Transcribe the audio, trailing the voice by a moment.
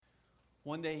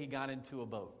One day he got into a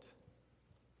boat.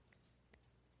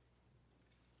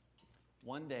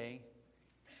 One day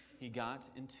he got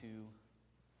into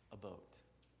a boat.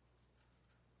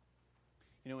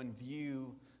 You know, in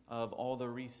view of all the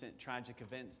recent tragic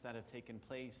events that have taken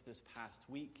place this past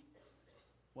week,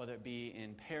 whether it be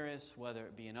in Paris, whether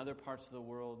it be in other parts of the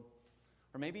world,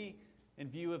 or maybe in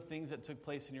view of things that took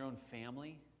place in your own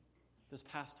family this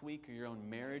past week, or your own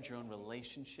marriage, your own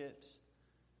relationships,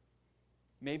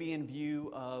 maybe in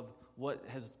view of what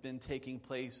has been taking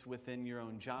place within your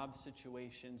own job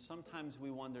situation, sometimes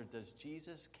we wonder, does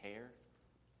Jesus care?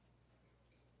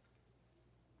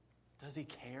 Does he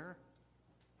care?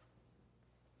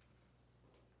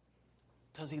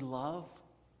 Does he love?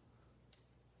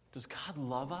 Does God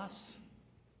love us?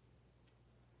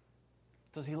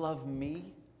 Does he love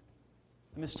me?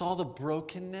 Amidst all the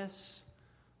brokenness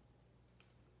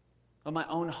of my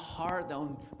own heart, my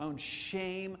own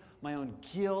shame, my own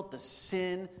guilt, the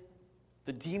sin,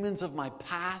 the demons of my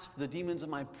past, the demons of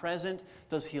my present,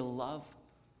 does he love?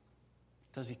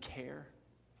 Does he care?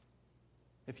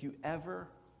 If you ever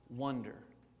wonder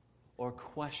or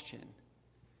question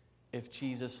if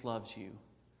Jesus loves you,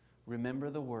 remember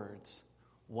the words,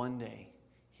 one day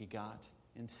he got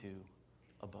into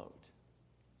a boat.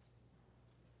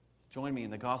 Join me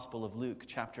in the Gospel of Luke,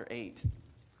 chapter 8.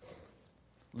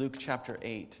 Luke, chapter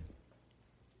 8.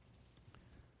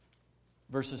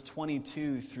 Verses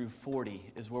 22 through 40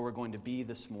 is where we're going to be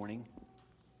this morning.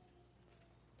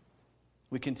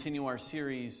 We continue our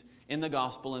series in the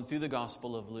Gospel and through the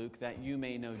Gospel of Luke, that you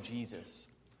may know Jesus.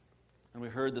 And we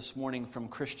heard this morning from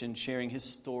Christian sharing his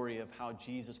story of how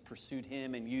Jesus pursued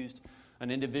him and used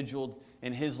an individual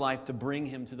in his life to bring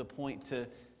him to the point to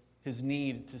his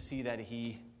need to see that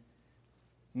he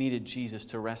needed Jesus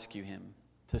to rescue him,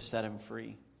 to set him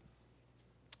free.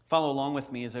 Follow along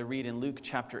with me as I read in Luke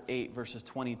chapter 8, verses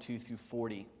 22 through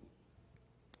 40.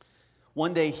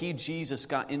 One day he, Jesus,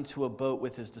 got into a boat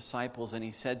with his disciples, and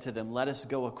he said to them, "Let us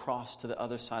go across to the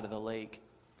other side of the lake."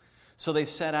 So they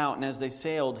set out, and as they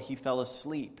sailed, he fell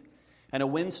asleep. And a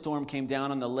windstorm came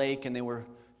down on the lake, and they were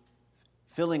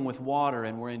filling with water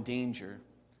and were in danger.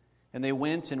 And they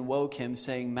went and woke him,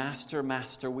 saying, "Master,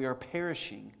 Master, we are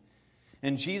perishing."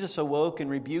 And Jesus awoke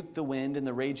and rebuked the wind and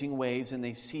the raging waves, and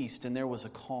they ceased, and there was a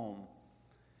calm.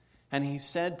 And he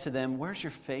said to them, "Where's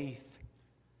your faith?"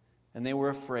 And they were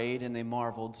afraid, and they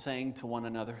marveled, saying to one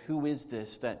another, "Who is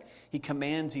this, that he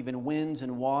commands even winds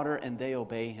and water, and they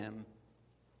obey him?"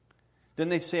 Then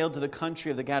they sailed to the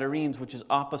country of the Gadarenes, which is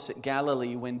opposite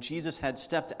Galilee. When Jesus had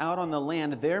stepped out on the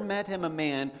land, there met him a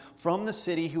man from the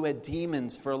city who had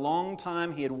demons. For a long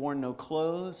time he had worn no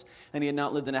clothes, and he had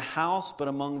not lived in a house, but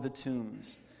among the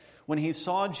tombs. When he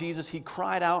saw Jesus, he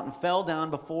cried out and fell down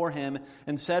before him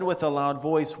and said with a loud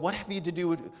voice, "What have you to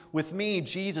do with me,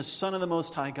 Jesus, Son of the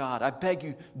Most High God? I beg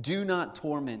you, do not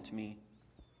torment me."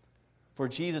 For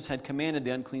Jesus had commanded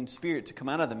the unclean spirit to come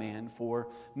out of the man,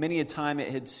 for many a time it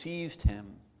had seized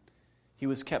him. He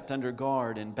was kept under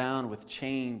guard and bound with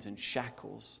chains and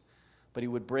shackles, but he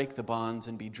would break the bonds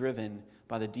and be driven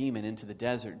by the demon into the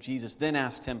desert. Jesus then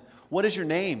asked him, "What is your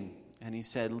name?" And he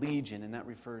said, "Legion," and that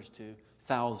refers to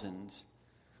thousands,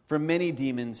 for many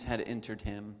demons had entered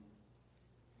him.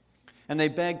 And they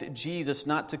begged Jesus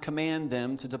not to command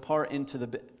them to depart into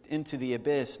the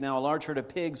abyss. Now a large herd of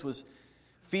pigs was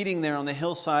feeding there on the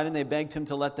hillside, and they begged him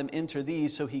to let them enter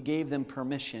these, so he gave them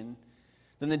permission.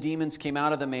 Then the demons came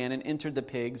out of the man and entered the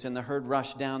pigs, and the herd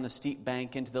rushed down the steep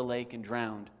bank into the lake and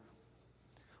drowned.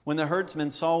 When the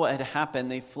herdsmen saw what had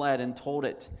happened, they fled and told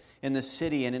it in the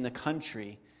city and in the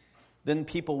country. Then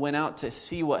people went out to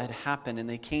see what had happened, and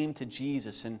they came to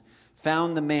Jesus and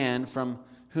found the man from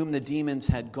whom the demons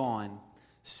had gone,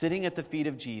 sitting at the feet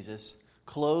of Jesus,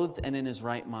 clothed and in his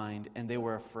right mind, and they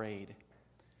were afraid.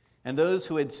 And those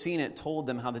who had seen it told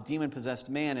them how the demon-possessed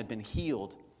man had been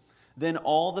healed. Then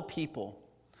all the people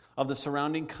of the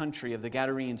surrounding country of the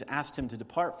Gadarenes asked him to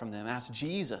depart from them, asked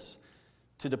Jesus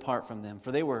to depart from them,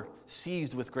 for they were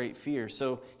seized with great fear.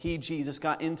 So he, Jesus,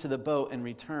 got into the boat and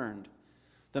returned.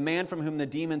 The man from whom the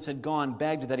demons had gone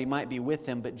begged that he might be with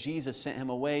him, but Jesus sent him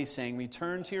away, saying,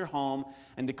 "Return to your home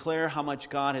and declare how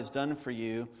much God has done for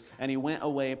you." And he went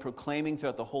away, proclaiming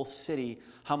throughout the whole city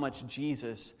how much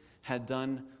Jesus had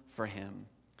done for him.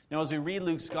 Now, as we read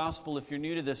Luke's gospel, if you're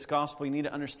new to this gospel, you need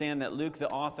to understand that Luke, the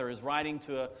author, is writing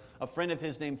to a friend of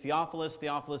his named Theophilus.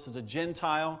 Theophilus is a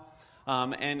Gentile.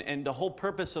 And the whole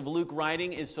purpose of Luke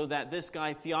writing is so that this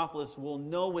guy, Theophilus, will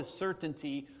know with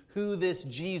certainty who this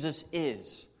Jesus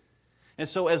is. And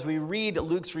so as we read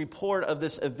Luke's report of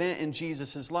this event in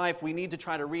Jesus' life, we need to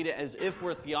try to read it as if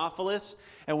we're Theophilus,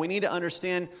 and we need to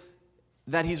understand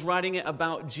that he's writing it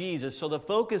about Jesus. So the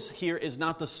focus here is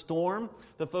not the storm.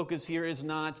 The focus here is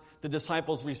not the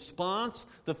disciples' response.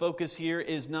 The focus here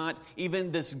is not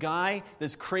even this guy,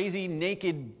 this crazy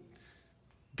naked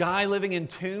guy living in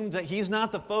tombs. He's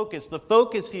not the focus. The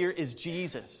focus here is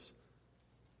Jesus.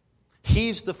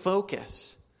 He's the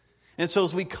focus. And so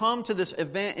as we come to this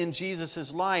event in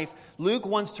Jesus' life, Luke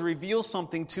wants to reveal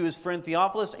something to his friend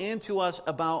Theophilus and to us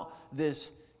about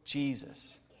this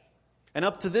Jesus. And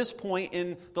up to this point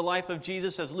in the life of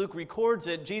Jesus, as Luke records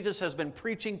it, Jesus has been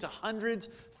preaching to hundreds,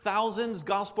 thousands.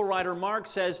 Gospel writer Mark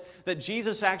says that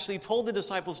Jesus actually told the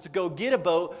disciples to go get a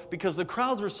boat because the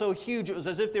crowds were so huge, it was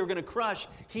as if they were going to crush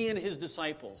he and his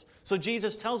disciples. So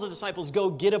Jesus tells the disciples, go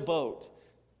get a boat.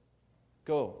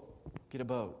 Go get a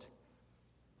boat.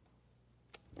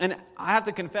 And I have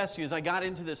to confess to you, as I got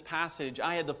into this passage,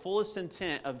 I had the fullest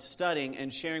intent of studying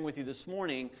and sharing with you this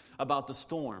morning about the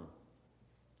storm.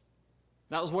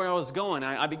 That was where I was going.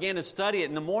 I began to study it,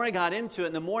 and the more I got into it,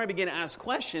 and the more I began to ask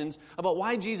questions about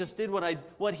why Jesus did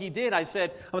what he did, I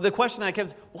said, the question I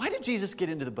kept, why did Jesus get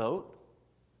into the boat?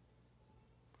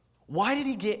 Why did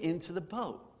he get into the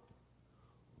boat?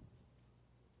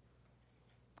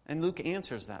 And Luke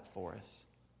answers that for us.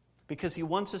 Because he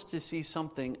wants us to see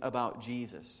something about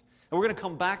Jesus. And we're going to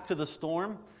come back to the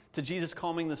storm, to Jesus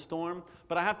calming the storm.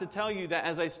 But I have to tell you that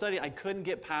as I studied, I couldn't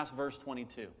get past verse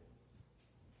 22.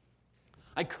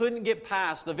 I couldn't get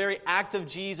past the very act of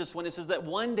Jesus when it says that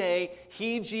one day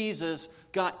he, Jesus,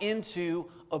 got into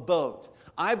a boat.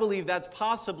 I believe that's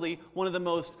possibly one of the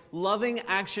most loving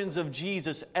actions of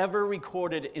Jesus ever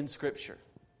recorded in Scripture.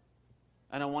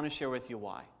 And I want to share with you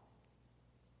why.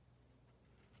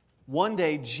 One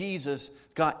day, Jesus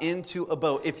got into a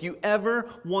boat. If you ever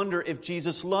wonder if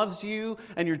Jesus loves you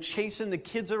and you're chasing the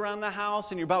kids around the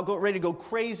house and you're about ready to go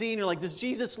crazy and you're like, does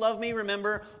Jesus love me?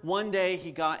 Remember, one day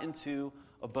he got into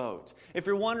a boat. If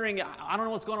you're wondering, I don't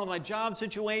know what's going on with my job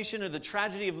situation or the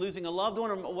tragedy of losing a loved one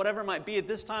or whatever it might be at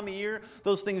this time of year,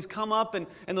 those things come up and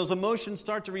those emotions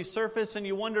start to resurface and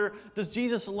you wonder, does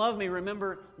Jesus love me?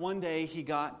 Remember, one day he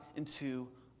got into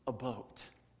a boat.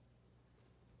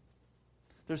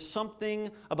 There's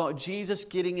something about Jesus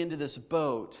getting into this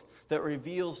boat that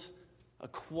reveals a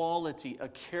quality, a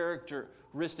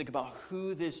characteristic about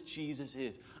who this Jesus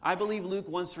is. I believe Luke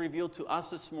wants to reveal to us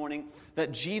this morning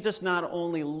that Jesus not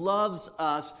only loves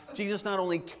us, Jesus not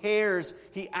only cares,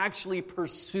 he actually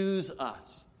pursues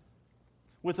us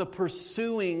with a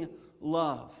pursuing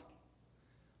love.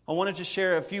 I wanted to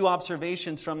share a few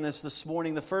observations from this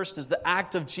morning. The first is the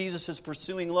act of Jesus'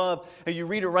 pursuing love. And you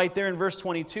read it right there in verse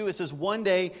 22. It says, one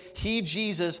day he,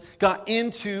 Jesus, got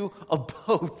into a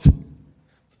boat.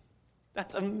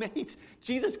 That's amazing.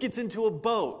 Jesus gets into a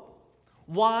boat.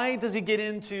 Why does he get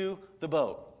into the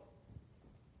boat?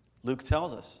 Luke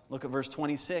tells us. Look at verse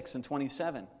 26 and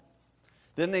 27.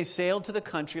 Then they sailed to the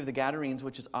country of the Gadarenes,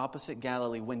 which is opposite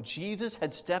Galilee. When Jesus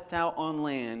had stepped out on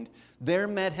land, there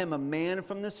met him a man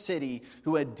from the city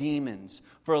who had demons.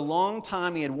 For a long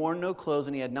time he had worn no clothes,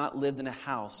 and he had not lived in a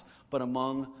house, but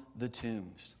among the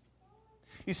tombs.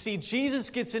 You see, Jesus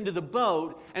gets into the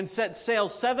boat and sets sail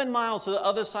 7 miles to the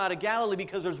other side of Galilee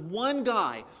because there's one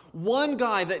guy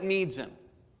that needs him.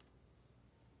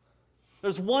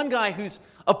 There's one guy who's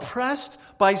oppressed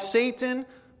by Satan,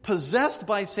 possessed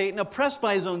by Satan, oppressed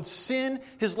by his own sin.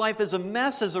 His life is a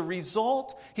mess as a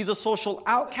result. He's a social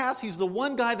outcast. He's the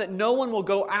one guy that no one will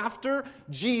go after.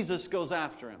 Jesus goes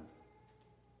after him.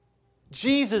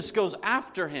 Jesus goes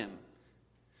after him.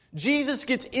 Jesus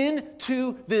gets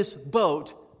into this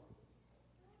boat,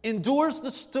 endures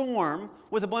the storm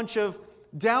with a bunch of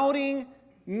doubting,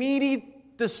 needy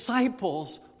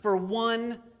disciples for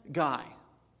one guy.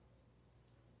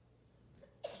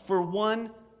 For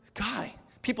one guy.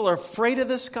 People are afraid of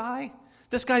this guy.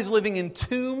 This guy's living in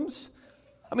tombs.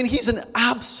 I mean, he's an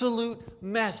absolute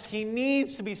mess. He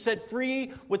needs to be set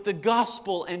free with the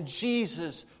gospel, and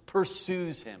Jesus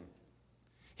pursues him.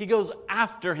 He goes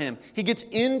after him. He gets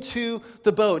into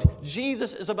the boat.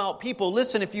 Jesus is about people.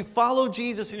 Listen, if you follow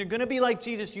Jesus and you're going to be like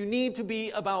Jesus, you need to be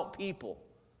about people.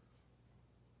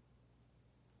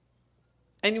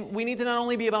 And we need to not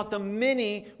only be about the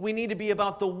many, we need to be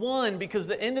about the one, because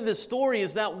the end of this story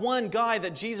is that one guy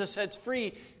that Jesus sets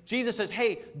free. Jesus says,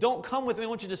 hey, don't come with me. I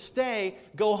want you to stay.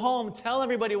 Go home. Tell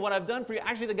everybody what I've done for you.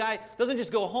 Actually, the guy doesn't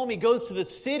just go home. He goes to the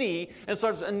city and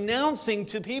starts announcing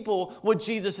to people what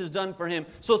Jesus has done for him.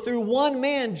 So through one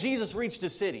man, Jesus reached a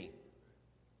city.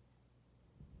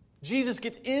 Jesus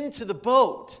gets into the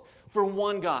boat for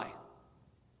one guy.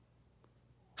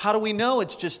 How do we know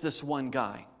it's just this one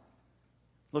guy?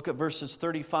 Look at verses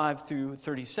 35 through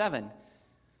 37.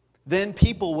 Then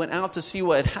people went out to see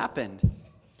what had happened.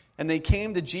 And they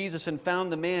came to Jesus and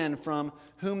found the man from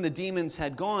whom the demons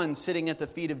had gone sitting at the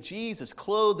feet of Jesus,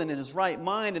 clothed and in his right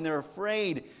mind, and they're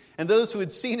afraid. And those who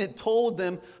had seen it told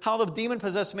them how the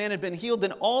demon-possessed man had been healed.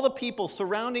 Then all of the people of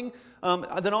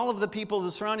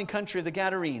the surrounding country of the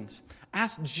Gadarenes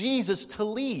asked Jesus to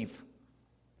leave,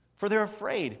 for they're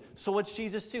afraid. So what's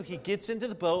Jesus do? He gets into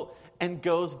the boat and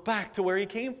goes back to where he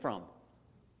came from.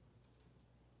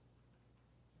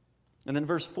 And then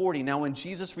verse 40, now when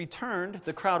Jesus returned,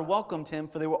 the crowd welcomed him,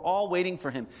 for they were all waiting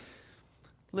for him.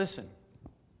 Listen,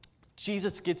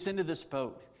 Jesus gets into this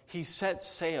boat. He sets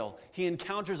sail. He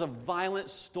encounters a violent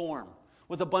storm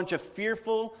with a bunch of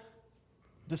fearful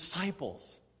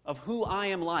disciples of who I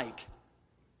am like.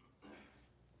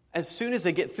 As soon as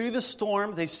they get through the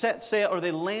storm, they set sail, or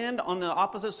they land on the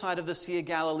opposite side of the Sea of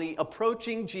Galilee.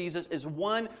 Approaching Jesus is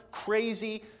one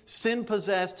crazy,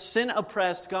 sin-possessed,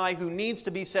 sin-oppressed guy who needs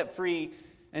to be set free.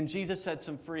 And Jesus sets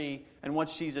him free. And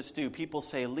what's Jesus do? People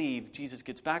say, leave. Jesus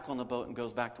gets back on the boat and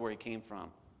goes back to where he came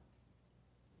from.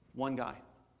 One guy.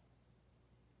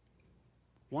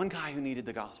 One guy who needed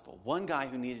the gospel. One guy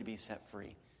who needed to be set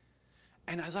free.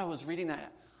 And as I was reading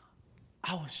that,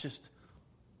 I was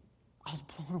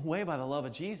blown away by the love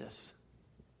of Jesus.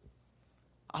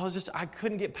 I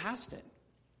couldn't get past it.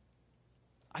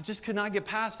 I just could not get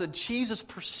past that Jesus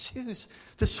pursues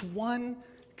this one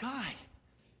guy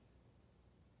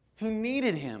who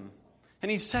needed him, and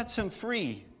he sets him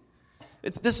free.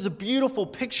 This is a beautiful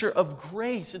picture of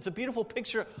grace. It's a beautiful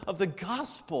picture of the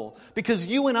gospel, because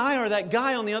you and I are that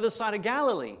guy on the other side of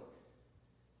Galilee.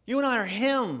 You and I are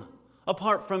him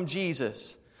apart from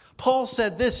Jesus. Paul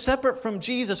said this, separate from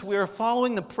Jesus, we are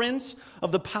following the prince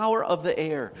of the power of the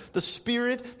air, the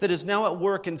spirit that is now at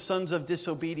work in sons of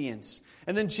disobedience.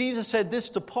 And then Jesus said this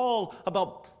to Paul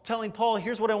about telling Paul,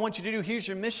 here's what I want you to do. Here's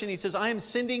your mission. He says, I am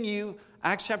sending you,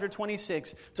 Acts chapter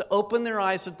 26, to open their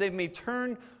eyes so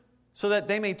that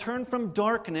they may turn from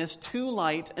darkness to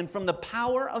light and from the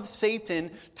power of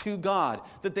Satan to God,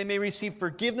 that they may receive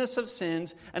forgiveness of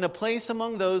sins and a place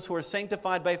among those who are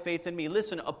sanctified by faith in me.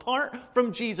 Listen, apart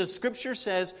from Jesus, Scripture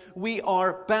says we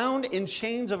are bound in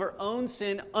chains of our own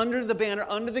sin under the banner,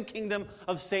 under the kingdom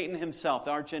of Satan himself,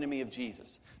 the archenemy of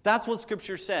Jesus. That's what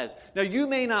Scripture says. Now, you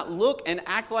may not look and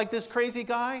act like this crazy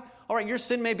guy. All right, your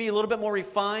sin may be a little bit more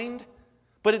refined,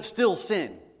 but it's still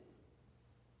sin.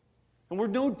 And we're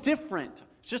no different.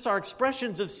 It's just our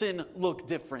expressions of sin look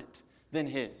different than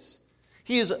his.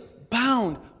 He is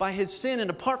bound by his sin, and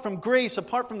apart from grace,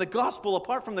 apart from the gospel,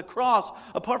 apart from the cross,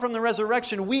 apart from the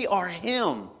resurrection, we are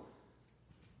him.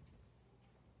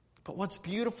 But what's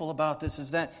beautiful about this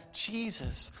is that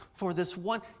Jesus, for this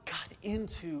one, got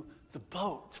into the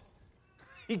boat.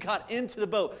 He got into the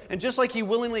boat. And just like he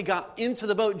willingly got into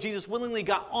the boat, Jesus willingly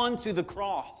got onto the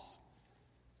cross.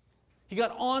 He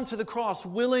got onto the cross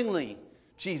willingly,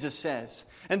 Jesus says.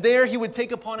 And there he would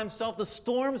take upon himself the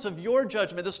storms of your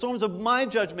judgment, the storms of my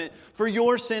judgment for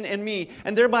your sin and me.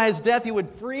 And there by his death he would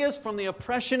free us from the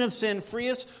oppression of sin, free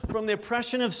us from the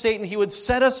oppression of Satan. He would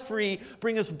set us free,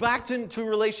 bring us back into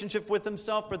relationship with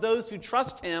himself for those who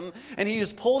trust him. And he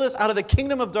has pulled us out of the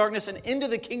kingdom of darkness and into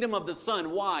the kingdom of the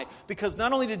Son. Why? Because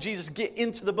not only did Jesus get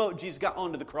into the boat, Jesus got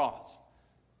onto the cross.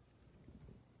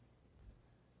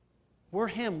 We're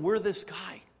him. We're this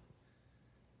guy.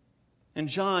 And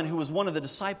John, who was one of the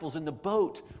disciples in the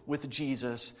boat with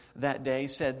Jesus that day,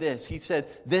 said this. He said,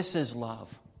 this is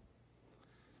love.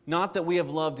 Not that we have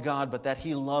loved God, but that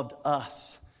he loved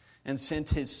us and sent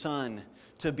his Son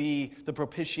to be the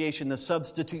propitiation, the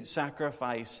substitute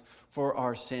sacrifice for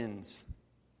our sins.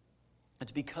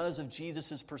 It's because of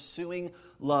Jesus' pursuing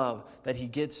love that he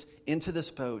gets into this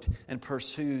boat and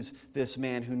pursues this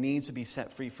man who needs to be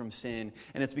set free from sin.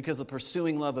 And it's because of the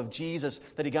pursuing love of Jesus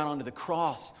that he got onto the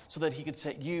cross so that he could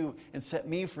set you and set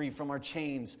me free from our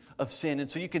chains of sin. And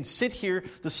so you can sit here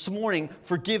this morning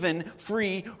forgiven,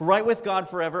 free, right with God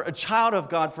forever, a child of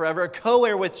God forever, a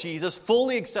co-heir with Jesus,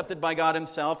 fully accepted by God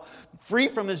himself, free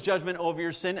from his judgment over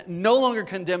your sin, no longer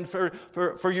condemned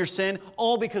for your sin,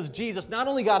 all because Jesus not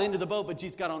only got into the boat, but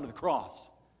Jesus got onto the cross.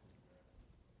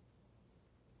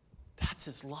 That's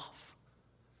his love.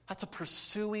 That's a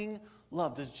pursuing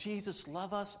love. Does Jesus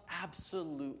love us?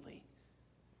 Absolutely.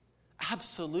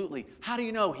 Absolutely. How do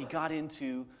you know? He got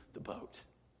into the boat.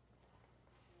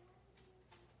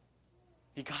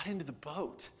 He got into the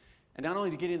boat. And not only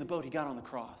to get into the boat, he got on the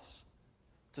cross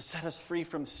to set us free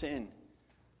from sin.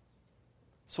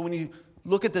 So when you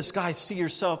look at this guy, see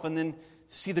yourself and then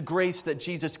see the grace that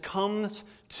Jesus comes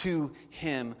to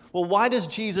him. Well, why does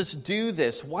Jesus do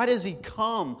this? Why does he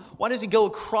come? Why does he go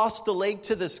across the lake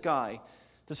to this guy?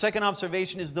 The second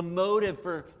observation is the motive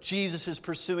for Jesus'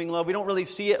 pursuing love. We don't really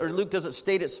see it, or Luke doesn't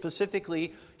state it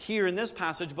specifically here in this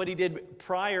passage, but he did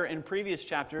prior in previous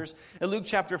chapters. In Luke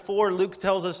chapter 4, Luke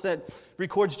tells us that,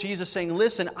 records Jesus saying,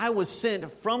 "Listen, I was sent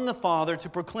from the Father to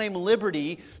proclaim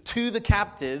liberty to the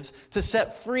captives, to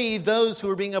set free those who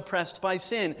are being oppressed by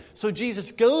sin." So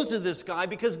Jesus goes to this guy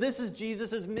because this is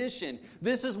Jesus' mission.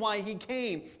 This is why he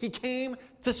came. He came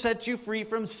to set you free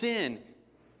from sin.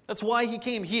 That's why he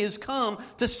came. He has come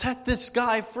to set this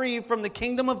guy free from the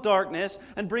kingdom of darkness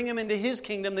and bring him into his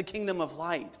kingdom, the kingdom of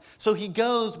light. So he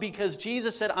goes because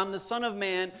Jesus said, "I'm the Son of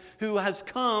Man who has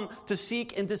come to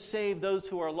seek and to save those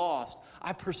who are lost."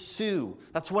 I pursue.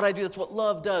 That's what I do. That's what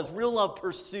love does. Real love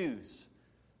pursues.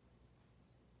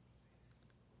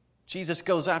 Jesus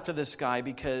goes after this guy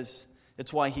because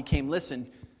it's why he came.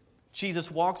 Listen, Jesus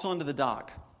walks onto the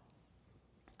dock,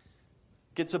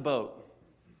 gets a boat.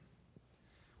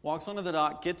 Walks onto the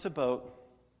dock, gets a boat,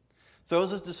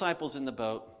 throws his disciples in the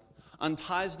boat,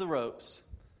 unties the ropes,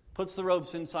 puts the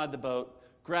ropes inside the boat,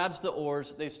 grabs the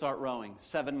oars, they start rowing.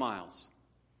 7 miles.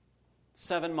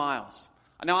 7 miles.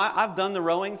 Now, I've done the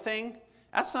rowing thing.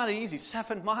 That's not easy.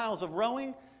 7 miles of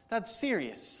rowing? That's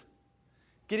serious.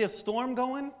 Get a storm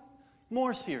going?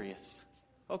 More serious.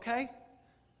 Okay?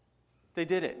 They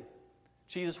did it.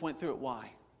 Jesus went through it.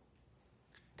 Why?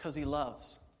 Because he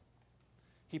loves.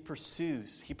 He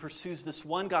pursues. He pursues this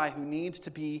one guy who needs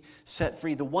to be set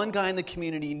free. The one guy in the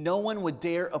community no one would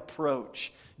dare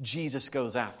approach, Jesus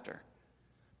goes after.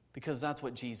 Because that's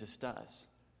what Jesus does.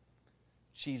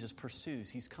 Jesus pursues.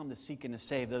 He's come to seek and to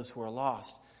save those who are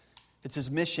lost. It's his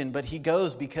mission, but he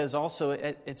goes because also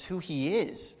it's who he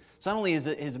is. It's not only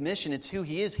his mission, it's who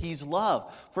he is. He's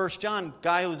love. 1 John,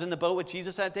 guy who was in the boat with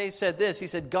Jesus that day, said this. He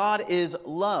said, "God is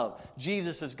love."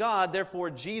 Jesus is God, therefore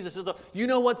Jesus is love. You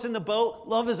know what's in the boat?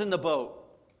 Love is in the boat.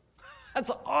 That's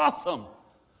awesome.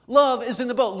 Love is in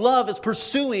the boat. Love is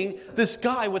pursuing this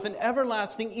guy with an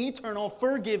everlasting, eternal,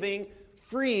 forgiving,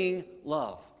 freeing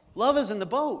love. Love is in the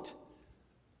boat.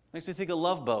 Makes me think of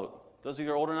Love Boat. Those of you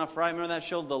who are old enough, right? Remember that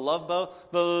show, The Love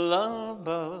Boat? The Love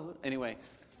Boat. Anyway.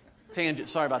 Tangent,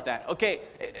 sorry about that. Okay,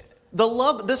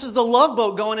 this is the love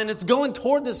boat going, and it's going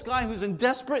toward this guy who's in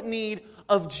desperate need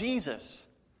of Jesus.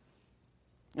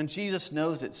 And Jesus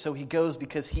knows it, so he goes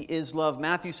because he is love.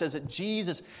 Matthew says that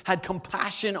Jesus had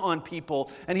compassion on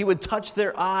people, and he would touch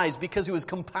their eyes because he was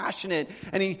compassionate,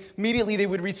 and immediately they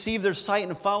would receive their sight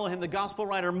and follow him. The gospel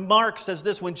writer Mark says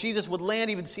this: when Jesus would land,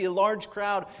 he would see a large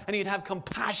crowd, and he'd have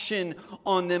compassion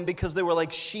on them because they were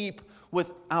like sheep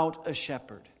without a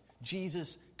shepherd.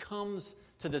 Jesus comes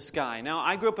to this guy. Now,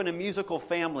 I grew up in a musical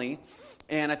family,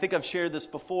 and I think I've shared this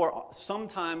before.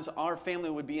 Sometimes our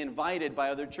family would be invited by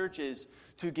other churches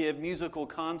to give musical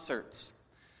concerts.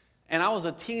 And I was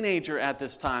a teenager at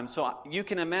this time, so you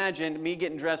can imagine me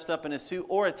getting dressed up in a suit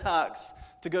or a tux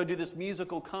to go do this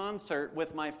musical concert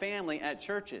with my family at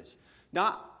churches.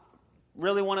 Not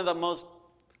really one of the most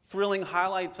thrilling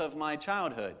highlights of my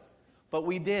childhood, but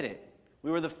we did it.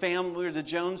 We were the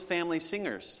Jones family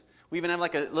singers. We even have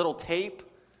like a little tape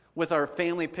with our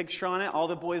family picture on it. All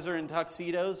the boys are in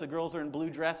tuxedos. The girls are in blue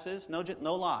dresses.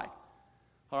 No lie.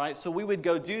 All right, so we would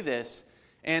go do this.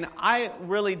 And I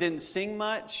really didn't sing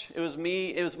much. It was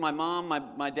me. It was my mom,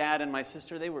 my dad, and my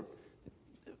sister. They were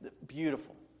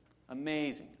beautiful.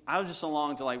 Amazing. I was just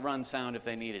along to like run sound if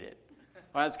they needed it. All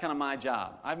right, that's kind of my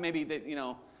job. All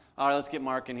right, let's get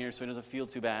Mark in here so he doesn't feel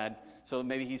too bad. So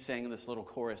maybe he sang this little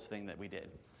chorus thing that we did.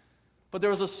 But there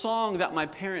was a song that my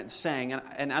parents sang,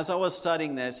 and as I was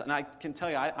studying this, and I can tell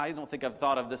you, I don't think I've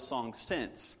thought of this song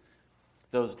since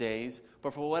those days,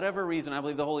 but for whatever reason, I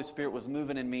believe the Holy Spirit was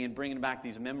moving in me and bringing back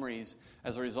these memories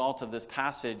as a result of this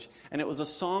passage. And it was a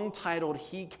song titled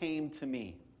 "He Came to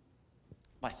Me"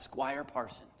 by Squire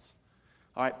Parsons.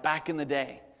 All right, back in the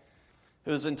day.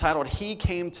 It was entitled "He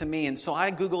Came to Me." And so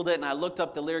I Googled it and I looked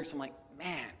up the lyrics. I'm like,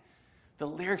 man, the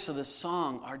lyrics of this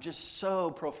song are just so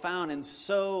profound and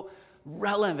so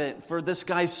relevant for this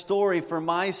guy's story, for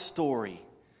my story,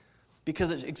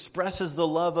 because it expresses the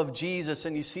love of Jesus.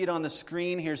 And you see it on the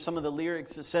screen here, some of the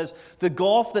lyrics. It says, "The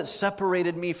gulf that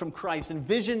separated me from Christ."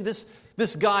 Envision this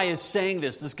guy is saying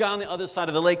this guy on the other side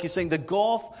of the lake. He's saying, "The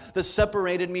gulf that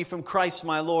separated me from Christ,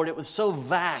 my Lord, it was so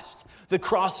vast, the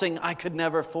crossing I could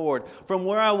never ford. From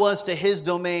where I was to his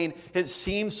domain, it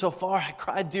seemed so far. I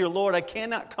cried, dear Lord, I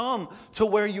cannot come to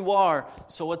where you are."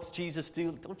 So what's Jesus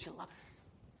do? Don't you love?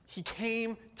 He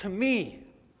came to me.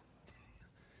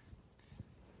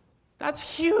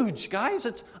 That's huge, guys.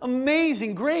 It's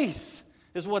amazing grace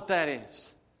is what that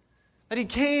is. That he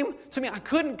came to me. I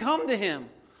couldn't come to him.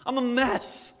 I'm a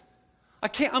mess.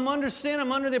 I'm under sin.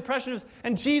 I'm under the oppression of,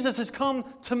 and Jesus has come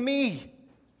to me.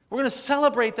 We're going to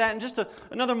celebrate that in just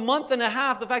another month and a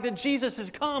half, the fact that Jesus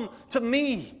has come to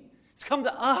me. He's come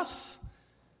to us.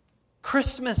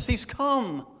 Christmas, He's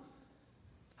come.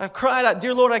 I've cried out,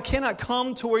 dear Lord, I cannot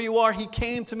come to where you are. He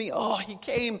came to me. Oh, He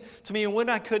came to me. And when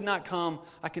I could not come,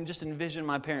 I can just envision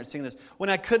my parents singing this. When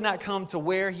I could not come to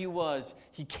where He was,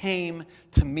 He came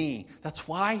to me. That's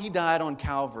why He died on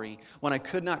Calvary. When I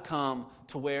could not come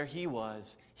to where He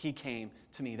was, He came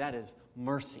to me. That is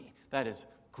mercy. That is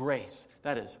grace.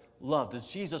 That is love. Does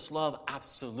Jesus love?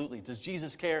 Absolutely. Does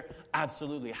Jesus care?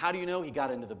 Absolutely. How do you know? He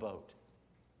got into the boat.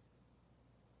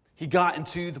 He got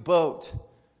into the boat.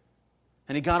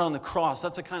 And He got on the cross.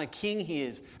 That's the kind of king He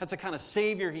is. That's the kind of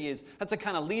Savior He is. That's the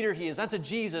kind of leader He is. That's a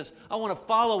Jesus I want to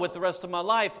follow with the rest of my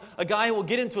life. A guy who will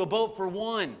get into a boat for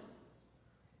one.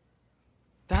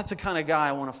 That's the kind of guy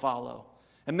I want to follow.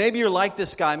 And maybe you're like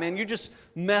this guy, man. You're just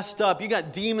messed up. You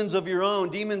got demons of your own,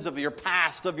 demons of your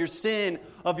past, of your sin,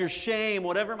 of your shame,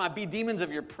 whatever it might be, demons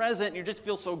of your present. And you just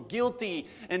feel so guilty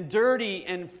and dirty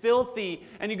and filthy.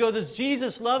 And you go, does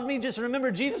Jesus love me? Just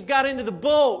remember, Jesus got into the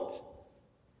boat.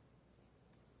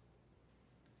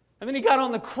 And then He got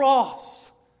on the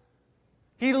cross.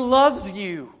 He loves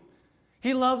you.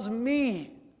 He loves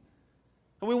me.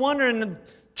 And we wonder in the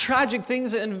tragic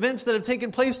things and events that have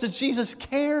taken place, does Jesus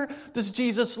care? Does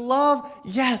Jesus love?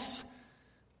 Yes.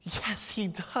 Yes, He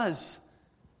does.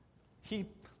 He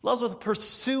loves with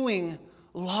pursuing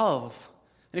love.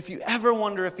 And if you ever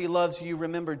wonder if He loves you,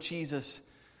 remember Jesus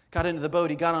got into the boat.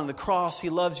 He got on the cross. He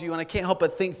loves you. And I can't help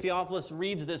but think Theophilus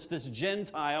reads this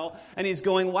Gentile, and he's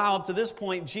going, wow, up to this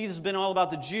point, Jesus has been all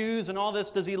about the Jews and all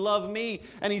this. Does He love me?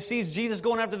 And he sees Jesus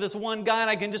going after this one guy, and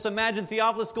I can just imagine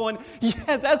Theophilus going,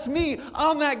 yeah, that's me.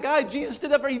 I'm that guy. Jesus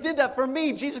did that for, He did that for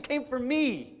me. Jesus came for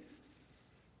me.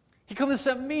 He came to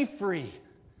set me free,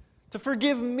 to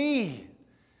forgive me.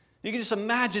 You can just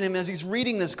imagine him as he's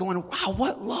reading this going, wow,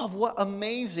 what love, what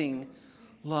amazing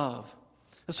love.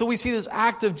 And so we see this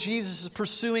act of Jesus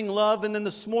pursuing love. And then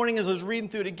this morning as I was reading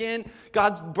through it again,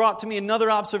 God's brought to me another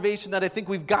observation that I think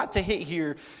we've got to hit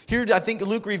here. Here I think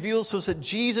Luke reveals to us that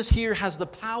Jesus here has the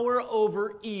power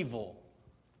over evil.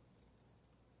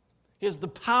 He has the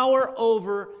power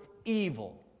over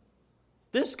evil.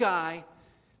 This guy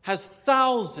has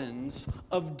thousands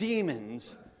of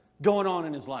demons going on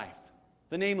in his life.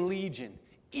 The name Legion.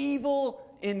 Evil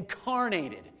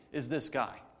incarnated is this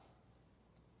guy.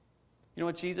 You know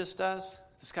what Jesus does?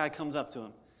 This guy comes up to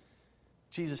him.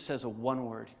 Jesus says a one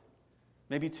word,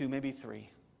 maybe two, maybe three,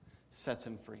 sets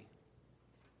him free.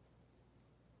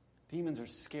 Demons are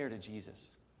scared of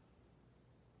Jesus.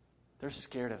 They're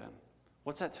scared of Him.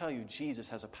 What's that tell you? Jesus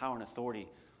has a power and authority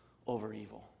over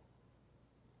evil.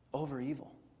 Over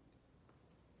evil.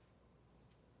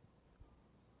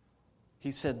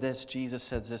 He said this, Jesus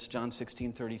says this, John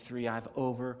 16:33, I've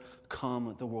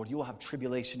overcome the world. You will have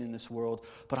tribulation in this world,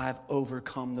 but I have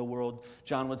overcome the world.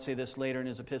 John would say this later in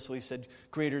his epistle. He said,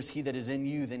 greater is He that is in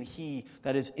you than he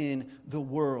that is in the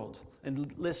world.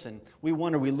 And listen, we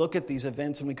wonder, we look at these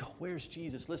events and we go, where's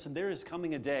Jesus? Listen, there is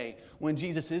coming a day when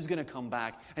Jesus is going to come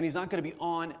back, and He's not going to be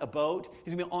on a boat.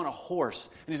 He's going to be on a horse.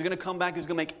 And He's going to come back, He's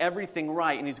going to make everything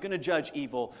right, and He's going to judge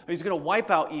evil. And He's going to wipe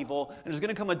out evil. And there's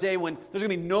going to come a day when there's going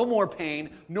to be no more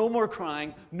pain, no more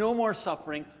crying, no more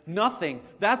suffering, nothing.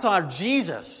 That's our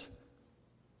Jesus.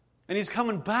 And He's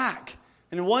coming back.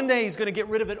 And one day He's going to get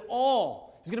rid of it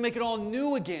all. He's going to make it all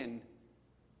new again.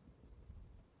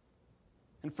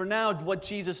 And for now, what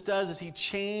Jesus does is He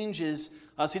changes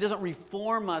us. He doesn't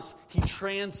reform us. He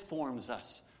transforms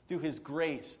us through His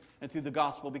grace and through the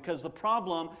gospel. Because the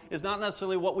problem is not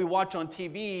necessarily what we watch on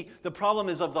TV. The problem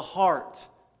is of the heart.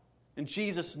 And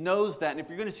Jesus knows that. And if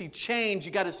you're going to see change,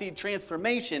 you've got to see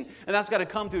transformation. And that's got to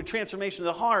come through transformation of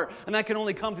the heart. And that can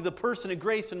only come through the person of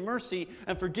grace and mercy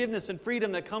and forgiveness and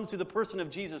freedom that comes through the person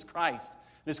of Jesus Christ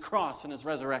and His cross and His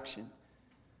resurrection.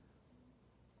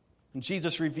 And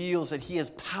Jesus reveals that He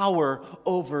has power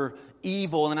over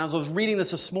evil. And as I was reading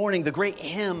this morning, the great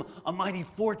hymn, A Mighty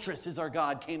Fortress is Our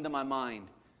God, came to my mind.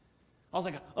 I was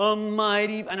like, a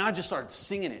mighty... And I just started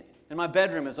singing it in my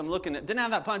bedroom as I'm looking at... Didn't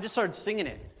have that time, just started singing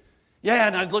it. Yeah,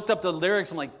 and I looked up the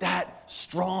lyrics. I'm like, that's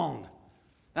strong.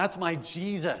 That's my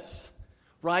Jesus.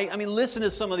 Right? I mean, listen to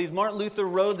some of these. Martin Luther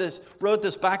wrote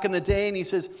this back in the day, and he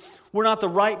says, we're not the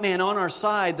right man on our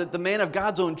side, that the man of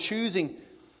God's own choosing...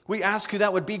 We ask who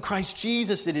that would be. Christ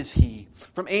Jesus, it is He.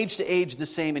 From age to age the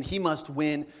same, and He must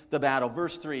win the battle.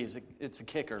 Verse 3, it's a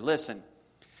kicker. Listen.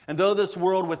 And though this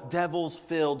world with devils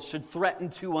filled should threaten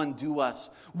to undo us,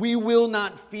 we will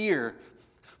not fear.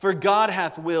 For God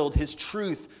hath willed His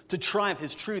truth to triumph.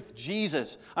 His truth,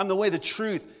 Jesus. I'm the way, the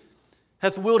truth,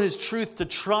 hath willed his truth to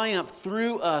triumph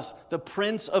through us, the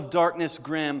prince of darkness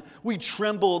grim. We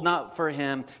tremble not for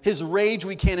him. His rage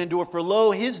we can't endure, for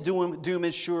lo, his doom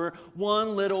is sure.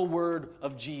 One little word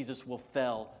of Jesus will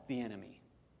fell the enemy.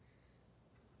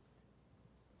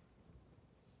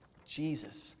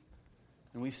 Jesus.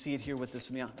 And we see it here with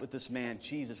this man.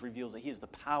 Jesus reveals that he is the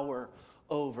power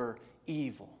over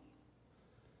evil.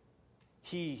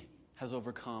 He has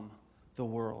overcome the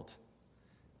world.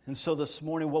 And so this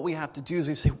morning, what we have to do is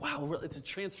we say, wow, it's a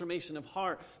transformation of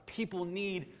heart. People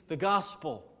need the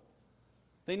gospel.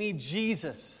 They need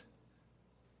Jesus.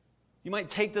 You might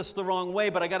take this the wrong way,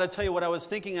 but I got to tell you what I was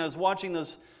thinking. I was watching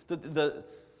the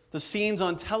scenes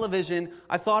on television.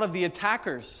 I thought of the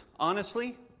attackers,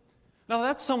 honestly. Now,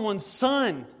 that's someone's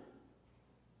son.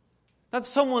 That's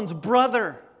someone's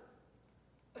brother.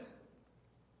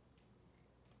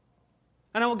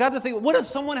 And I got to think, what if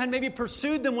someone had maybe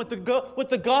pursued them with the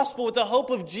gospel, with the hope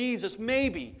of Jesus?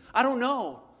 Maybe. I don't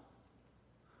know.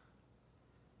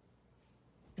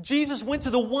 Jesus went to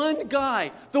the one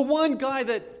guy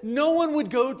that no one would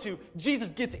go to. Jesus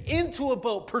gets into a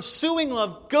boat, pursuing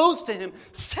love, goes to him,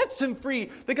 sets him free.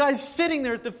 The guy's sitting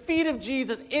there at the feet of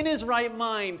Jesus in his right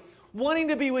mind, wanting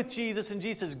to be with Jesus, and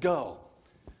Jesus says, go.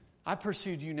 I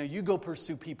pursued you, now you go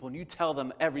pursue people, and you tell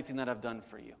them everything that I've done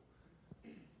for you.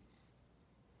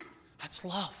 That's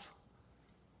love.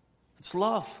 It's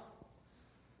love.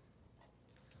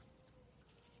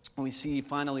 And we see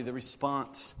finally the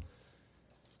response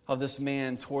of this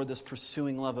man toward this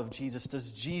pursuing love of Jesus.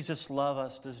 Does Jesus love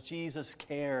us? Does Jesus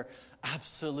care?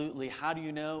 Absolutely. How do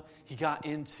you know? He got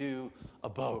into a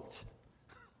boat.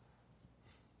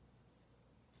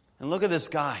 And look at this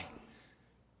guy.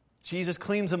 Jesus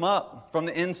cleans him up from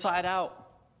the inside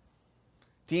out.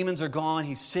 Demons are gone.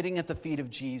 He's sitting at the feet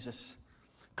of Jesus,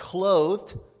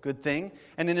 clothed, good thing,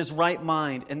 and in his right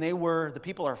mind. And the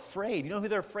people are afraid. You know who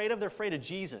they're afraid of? They're afraid of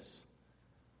Jesus.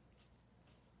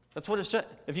 That's what it said.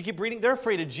 If you keep reading, they're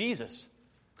afraid of Jesus.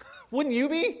 Wouldn't you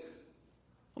be?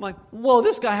 I'm like, whoa,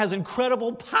 this guy has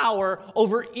incredible power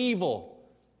over evil.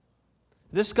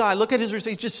 This guy, look at his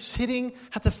response. He's just sitting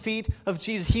at the feet of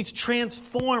Jesus. He's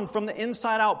transformed from the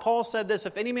inside out. Paul said this,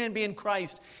 if any man be in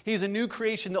Christ, he's a new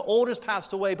creation. The old has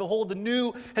passed away. Behold, the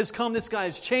new has come. This guy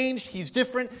has changed. He's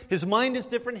different. His mind is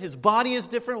different. His body is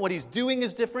different. What he's doing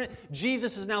is different.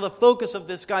 Jesus is now the focus of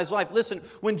this guy's life. Listen,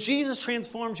 when Jesus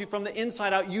transforms you from the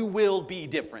inside out, you will be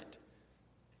different.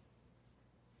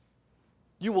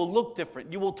 You will look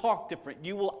different. You will talk different.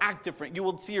 You will act different. You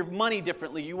will see your money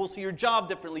differently. You will see your job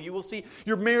differently. You will see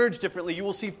your marriage differently. You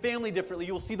will see family differently.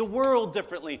 You will see the world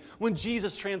differently when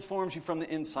Jesus transforms you from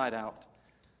the inside out.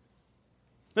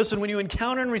 Listen, when you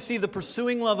encounter and receive the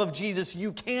pursuing love of Jesus,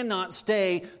 you cannot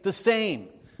stay the same.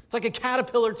 It's like a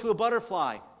caterpillar to a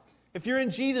butterfly. If you're in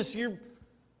Jesus, you're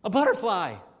a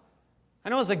butterfly. I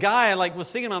know as a guy, I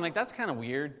was thinking, I'm like, that's kind of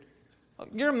weird.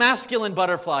 You're a masculine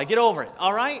butterfly. Get over it,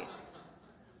 all right?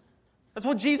 That's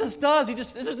what Jesus does.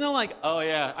 There's no oh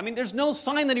yeah. I mean, there's no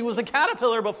sign that he was a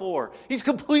caterpillar before. He's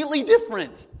completely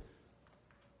different.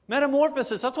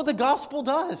 Metamorphosis, that's what the gospel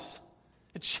does.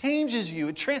 It changes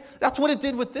you. That's what it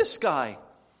did with this guy.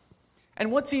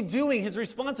 And what's he doing? His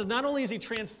response is not only is he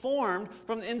transformed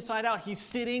from the inside out, he's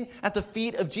sitting at the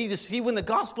feet of Jesus. See, when the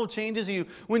gospel changes you,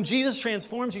 when Jesus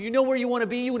transforms you, you know where you want to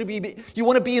be? You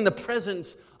want to be in the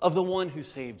presence of the one who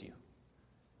saved you.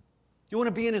 You want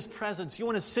to be in his presence. You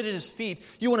want to sit at his feet.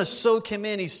 You want to soak him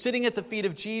in. He's sitting at the feet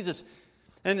of Jesus.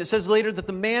 And it says later that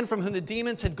the man from whom the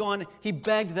demons had gone, he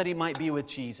begged that he might be with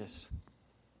Jesus.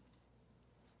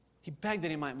 He begged that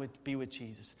he might be with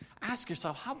Jesus. Ask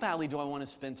yourself, how badly do I want to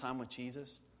spend time with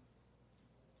Jesus?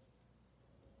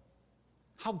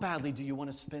 How badly do you want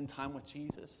to spend time with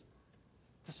Jesus?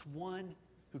 This one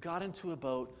who got into a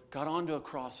boat, got onto a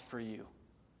cross for you.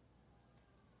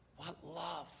 What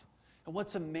love. And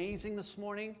what's amazing this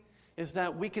morning is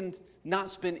that we can not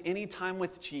spend any time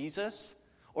with Jesus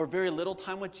or very little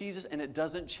time with Jesus, and it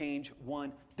doesn't change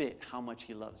one bit how much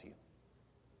he loves you.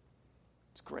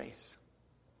 It's grace.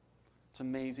 It's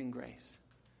amazing grace.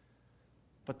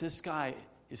 But this guy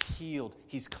is healed.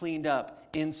 He's cleaned up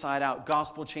inside out.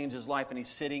 Gospel changed his life, and he's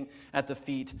sitting at the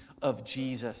feet of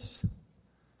Jesus.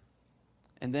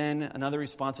 And then another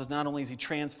response is not only is he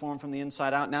transformed from the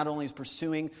inside out, not only is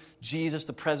pursuing Jesus,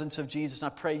 the presence of Jesus,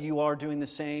 and I pray you are doing the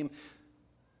same.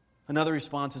 Another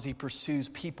response is he pursues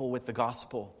people with the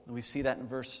gospel. And we see that in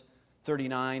verse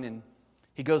 39. And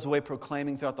he goes away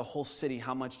proclaiming throughout the whole city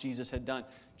how much Jesus had done.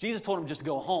 Jesus told him just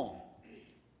go home.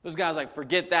 Those guys like,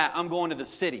 forget that. I'm going to the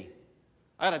city.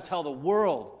 I got to tell the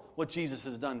world what Jesus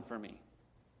has done for me.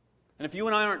 And if you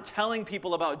and I aren't telling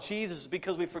people about Jesus, it's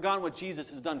because we've forgotten what Jesus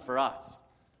has done for us.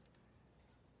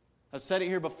 I've said it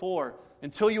here before.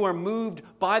 Until you are moved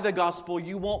by the gospel,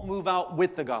 you won't move out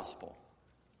with the gospel.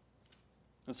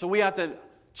 And so we have to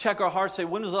check our hearts, say,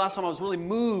 when was the last time I was really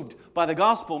moved by the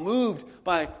gospel, moved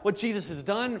by what Jesus has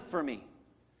done for me?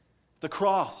 The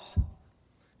cross.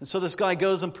 And so this guy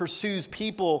goes and pursues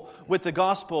people with the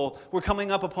gospel. We're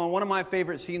coming up upon one of my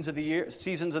favorite seasons of the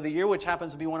year, which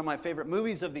happens to be one of my favorite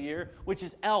movies of the year, which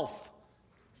is Elf.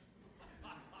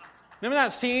 Remember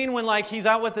that scene when he's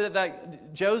out with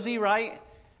that Josie, right?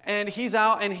 And he's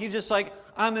out and he's just like,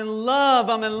 I'm in love,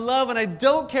 and I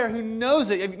don't care who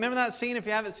knows it. Remember that scene? If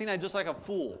you haven't seen it, just like a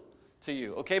fool to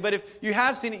you, okay? But if you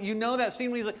have seen it, you know that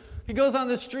scene when he goes down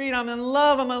the street, I'm in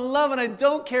love, and I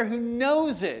don't care who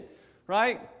knows it,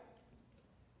 right?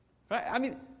 Right? I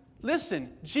mean,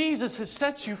 listen, Jesus has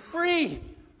set you free.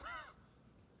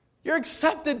 You're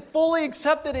accepted, fully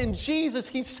accepted in Jesus.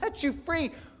 He set you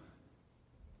free.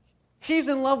 He's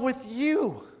in love with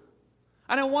you.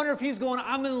 And I wonder if he's going,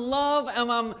 I'm in love,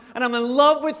 and I'm in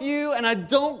love with you, and I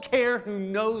don't care who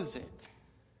knows it.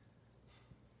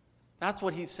 That's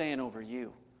what he's saying over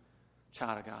you,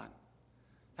 child of God.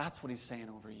 That's what he's saying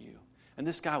over you. And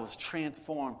this guy was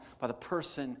transformed by the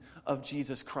person of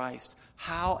Jesus Christ.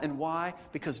 How and why?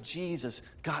 Because Jesus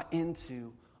got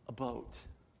into a boat.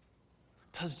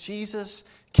 Does Jesus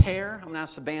care? I'm going to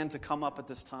ask the band to come up at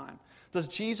this time. Does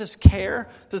Jesus care?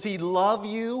 Does he love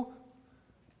you?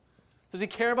 Does he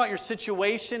care about your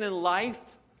situation in life?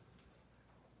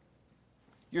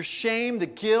 Your shame, the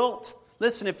guilt?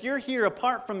 Listen, if you're here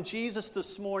apart from Jesus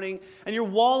this morning and you're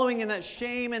wallowing in that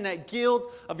shame and that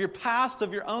guilt of your past,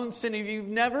 of your own sin, if you've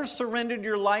never surrendered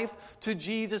your life to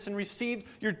Jesus and received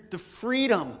the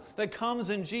freedom that comes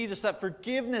in Jesus, that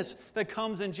forgiveness that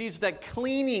comes in Jesus, that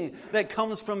cleaning that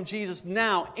comes from Jesus,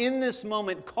 now, in this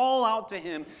moment, call out to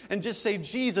him and just say,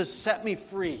 Jesus, set me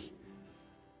free.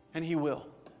 And he will.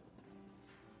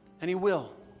 And he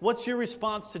will. What's your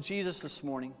response to Jesus this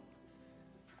morning?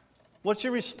 What's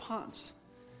your response?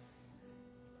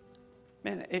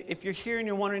 Man, if you're here and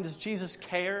you're wondering, does Jesus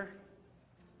care?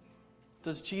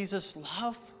 Does Jesus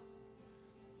love?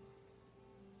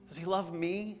 Does he love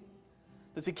me?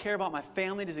 Does he care about my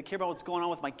family? Does he care about what's going on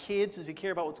with my kids? Does he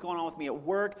care about what's going on with me at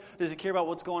work? Does he care about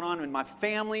what's going on in my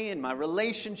family, in my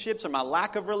relationships, or my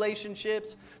lack of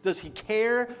relationships? Does he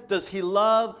care? Does he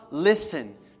love?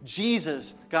 Listen.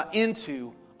 Jesus got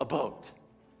into a boat.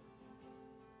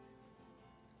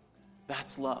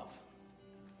 That's love.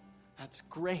 That's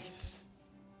grace.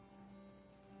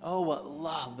 Oh, what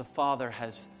love the Father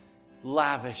has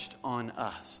lavished on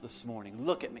us this morning.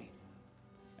 Look at me.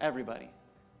 Everybody.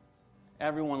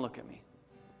 Everyone look at me.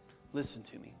 Listen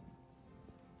to me.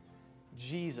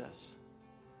 Jesus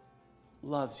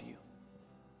loves you.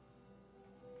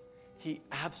 He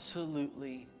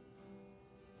absolutely,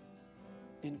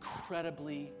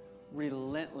 incredibly,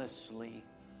 relentlessly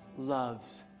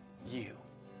loves you.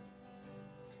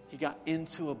 He got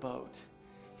into a boat.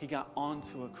 He got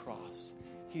onto a cross.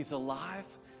 He's alive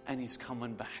and he's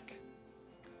coming back.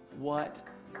 What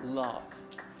love.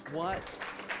 What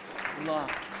love.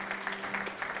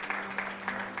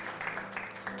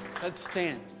 Let's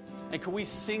stand. And can we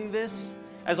sing this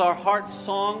as our heart's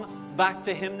song back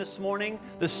to him this morning?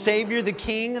 The Savior, the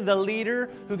King, the leader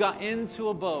who got into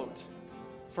a boat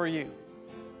for you,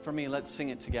 for me. Let's sing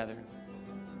it together.